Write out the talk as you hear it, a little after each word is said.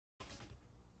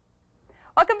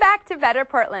Welcome back to Better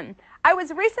Portland. I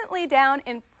was recently down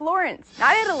in Florence,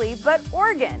 not Italy, but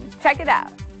Oregon. Check it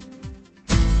out.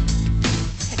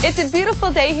 It's a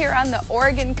beautiful day here on the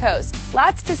Oregon coast.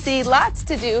 Lots to see, lots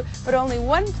to do, but only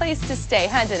one place to stay,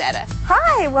 huh, Danetta?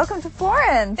 Hi, welcome to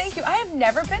Florence. Thank you. I have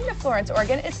never been to Florence,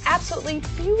 Oregon. It's absolutely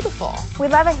beautiful. We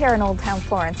love it here in Old Town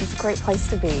Florence. It's a great place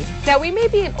to be. Now, we may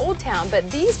be in Old Town,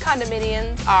 but these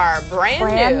condominiums are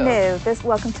brand new.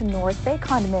 Welcome to North Bay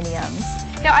Condominiums.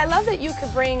 Now, I love that you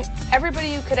could bring everybody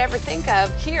you could ever think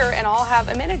of here and all have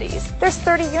amenities. There's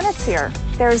 30 units here.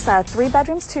 There's 3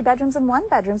 bedrooms, 2 bedrooms, and 1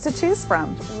 bedroom to choose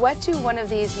from. What do one of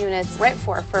these units rent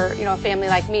for, a family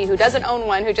like me who doesn't own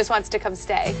one, who just wants to come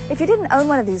stay? If you didn't own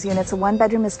one of these units, a 1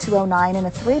 bedroom is $209 and a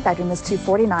 3 bedroom is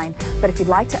 $249. But if you'd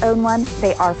like to own one,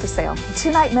 they are for sale.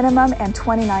 2-night minimum and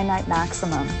 29-night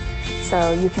maximum.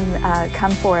 So you can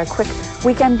come for a quick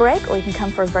weekend break, or you can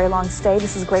come for a very long stay.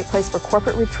 This is a great place for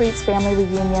corporate retreats, family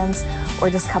reunions, or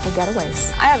just couple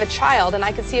getaways. I have a child, and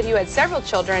I could see if you had several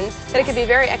children that it could be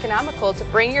very economical to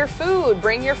bring your food,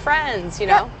 bring your friends,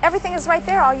 Yeah, everything is right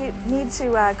there. All you need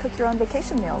to cook your own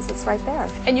vacation meals, it's right there.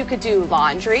 And you could do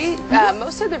laundry.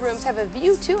 Most of the rooms have a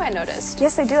view, too, I noticed.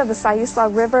 Yes, they do, of the Siuslaw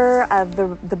River, of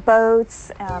the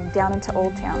boats, down into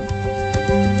Old Town.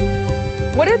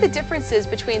 What are the differences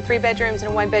between 3 bedrooms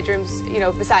and 1 bedrooms,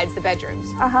 besides the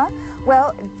bedrooms?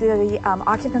 Well, the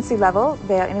occupancy level,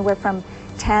 they're anywhere from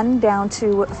 10 down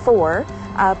to 4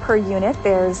 per unit.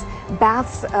 There's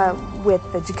baths with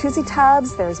the jacuzzi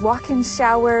tubs, there's walk-in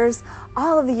showers.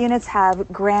 All of the units have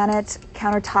granite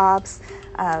countertops,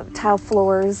 tile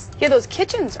floors. Yeah, those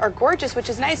kitchens are gorgeous, which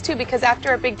is nice too, because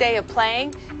after a big day of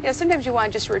playing, sometimes you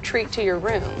want to just retreat to your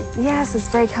room. Yes, it's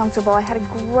very comfortable. I had a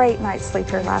great night's sleep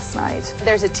here last night.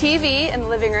 There's a TV in the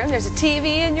living room. There's a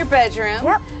TV in your bedroom.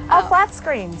 Yep, all flat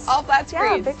screens. All flat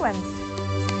screens. Yeah, big ones.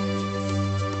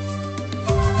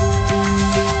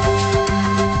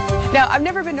 Now, I've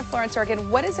never been to Florence, Oregon.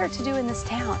 What is there to do in this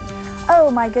town?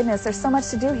 Oh my goodness, there's so much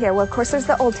to do here. Well, of course, there's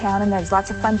the Old Town, and there's lots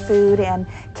of fun food and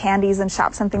candies and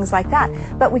shops and things like that.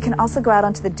 But we can also go out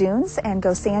onto the dunes and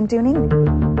go sand duning.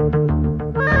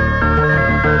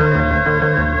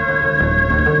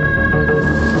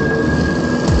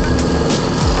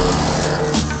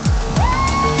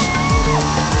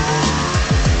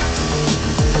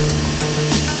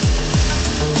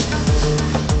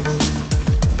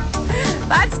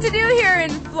 Lots to do here in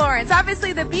Florence.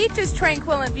 Obviously, the beach is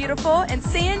tranquil and beautiful, and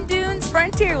Sand Dunes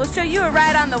Frontier will show you a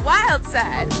ride on the wild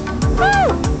side.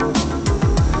 Woo!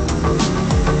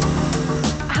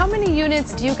 How many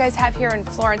units do you guys have here in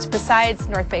Florence besides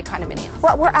North Bay Condominiums?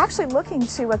 Well, we're actually looking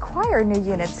to acquire new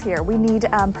units here. We need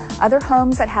other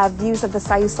homes that have views of the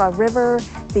Siuslaw River,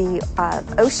 the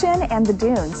ocean, and the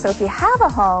dunes. So if you have a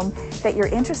home that you're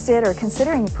interested or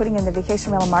considering putting in the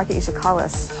vacation rental market, you should call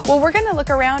us. Well, we're going to look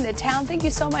around at town. Thank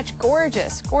you so much.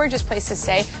 Gorgeous, gorgeous place to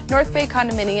stay. North Bay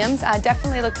Condominiums.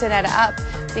 Definitely look Danetta up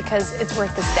because it's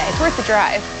worth the stay. It's worth the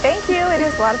drive. Thank you. It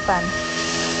is a lot of fun.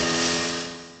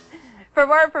 For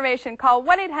more information, call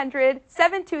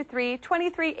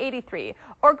 1-800-723-2383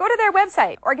 or go to their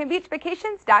website,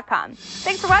 OregonBeachVacations.com.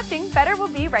 Thanks for watching. Better will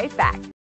be right back.